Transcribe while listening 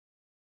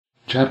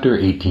Chapter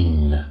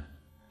 18.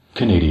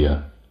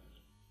 Canadia.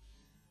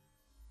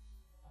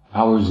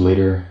 Hours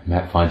later,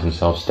 Matt finds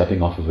himself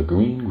stepping off of a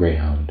green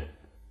Greyhound.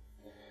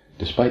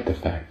 Despite the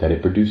fact that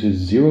it produces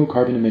 0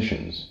 carbon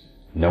emissions,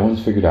 no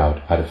one's figured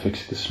out how to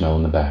fix the smell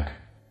in the back.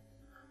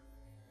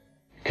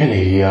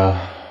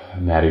 Canadia,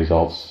 Matt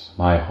exults,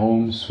 my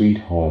home sweet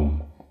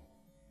home.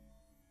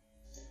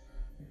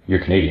 You're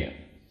Canadian,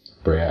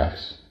 Bray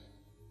asks,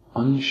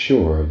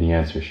 unsure of the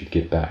answer she'd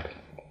get back.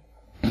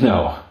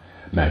 No,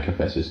 Matt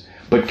confesses,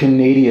 but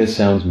Canadia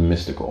sounds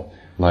mystical,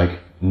 like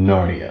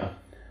Narnia,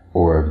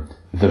 or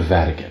the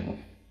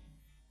Vatican.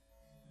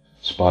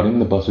 Spotting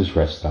the bus's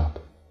rest stop,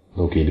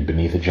 located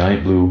beneath a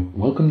giant blue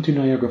 "Welcome to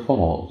Niagara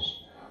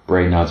Falls,"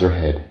 Bray nods her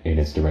head in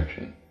its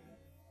direction.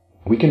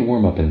 We can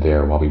warm up in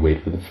there while we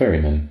wait for the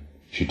ferryman,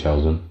 she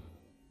tells him.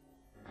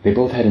 They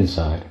both head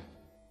inside.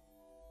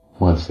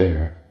 Once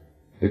there,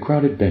 the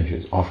crowded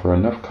benches offer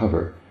enough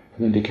cover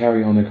for them to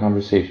carry on their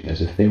conversation as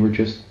if they were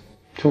just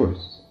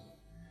tourists.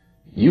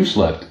 You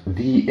slept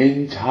the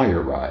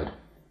entire ride,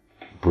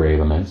 Bray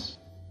laments.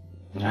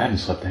 I haven't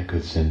slept that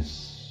good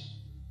since,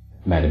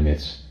 Matt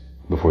admits,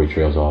 before he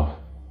trails off.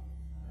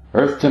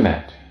 Earth to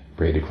Matt,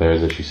 Bray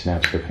declares as she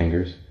snaps her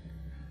fingers.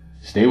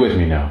 Stay with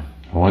me now.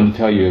 I wanted to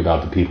tell you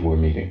about the people we're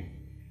meeting.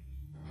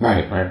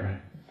 Right.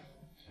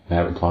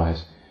 Matt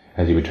replies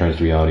as he returns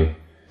to reality.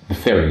 The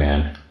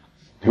ferryman.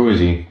 Who is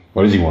he?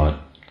 What does he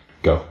want?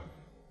 Go.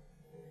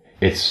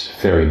 It's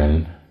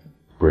ferryman,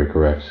 Bray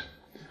corrects.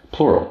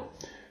 Plural.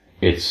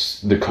 It's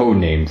the code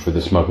name for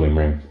the smuggling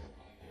ring.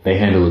 They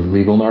handle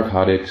illegal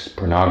narcotics,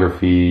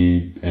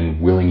 pornography,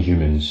 and willing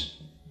humans.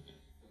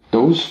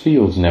 Those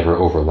fields never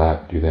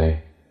overlap, do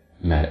they?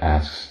 Matt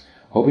asks,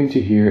 hoping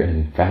to hear an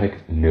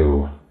emphatic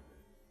no.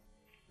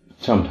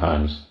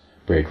 Sometimes,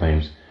 Bray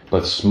claims,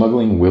 but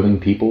smuggling willing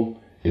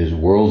people is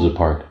worlds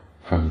apart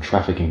from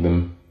trafficking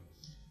them.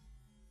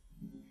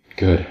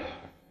 Good,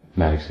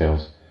 Matt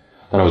exhales.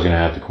 Thought I was going to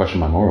have to question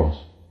my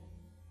morals.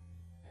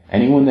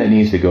 Anyone that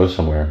needs to go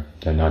somewhere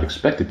they're not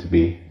expected to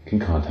be can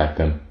contact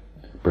them,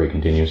 Bray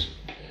continues.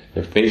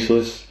 They're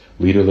faceless,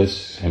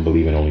 leaderless, and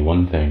believe in only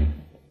one thing.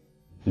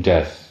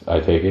 Death, I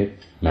take it,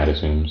 Matt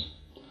assumes.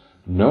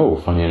 No,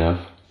 funny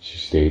enough, she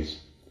states.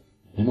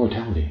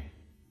 Immortality.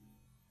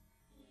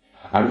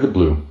 Out of the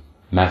blue,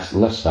 Matt's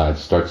left side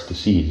starts to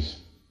seize.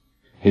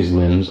 His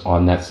limbs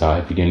on that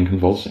side begin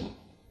convulsing.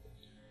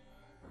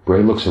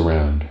 Bray looks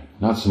around,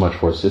 not so much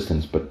for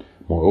assistance, but,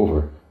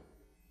 moreover,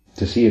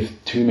 to see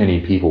if too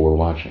many people were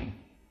watching.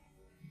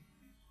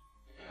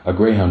 A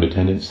Greyhound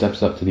attendant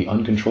steps up to the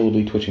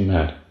uncontrollably twitching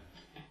Matt.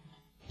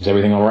 Is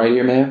everything all right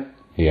here, man?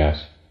 He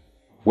asks.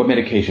 What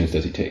medications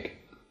does he take?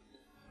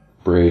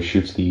 Bray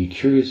shoots the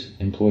curious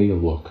employee a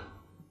look.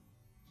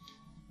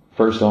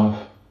 First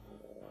off,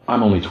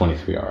 I'm only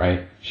 23, all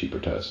right? She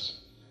protests.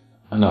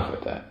 Enough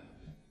with that.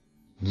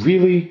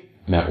 Really?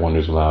 Matt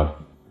wonders aloud.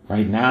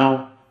 Right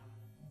now?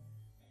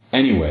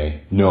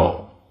 Anyway,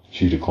 no,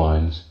 she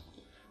declines.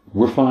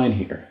 We're fine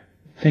here.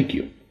 Thank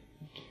you.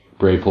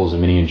 Bray pulls a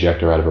mini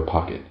injector out of her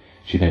pocket.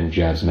 She then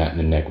jabs Matt in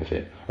the neck with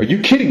it. Are you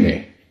kidding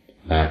me?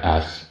 Matt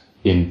asks,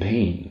 in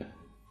pain.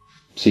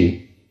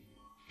 See,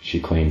 she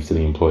claims to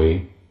the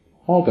employee.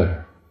 All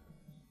better.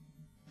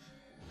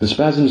 The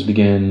spasms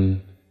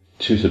begin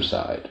to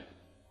subside.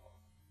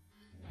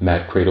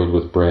 Matt, cradled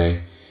with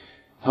Bray,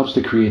 helps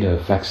to create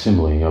a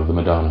facsimile of the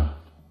Madonna.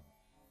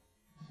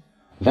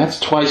 That's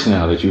twice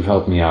now that you've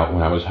helped me out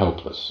when I was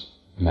helpless,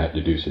 Matt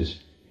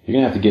deduces. You're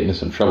going to have to get into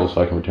some trouble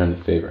so I can return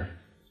the favor.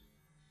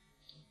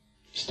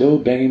 Still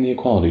banging the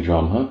equality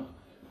drum, huh?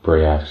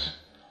 Bray asks.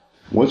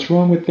 What's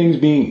wrong with things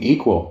being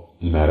equal?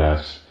 Matt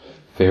asks.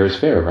 Fair is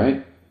fair,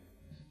 right?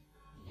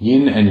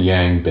 Yin and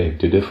Yang beg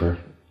to differ,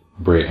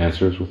 Bray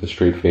answers with a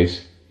straight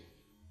face.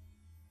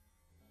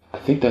 I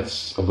think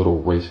that's a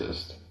little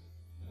racist,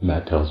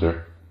 Matt tells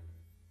her.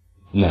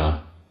 Nah,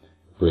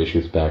 Bray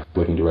shoots back,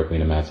 looking directly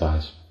into Matt's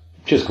eyes.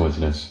 Just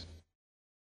coincidence.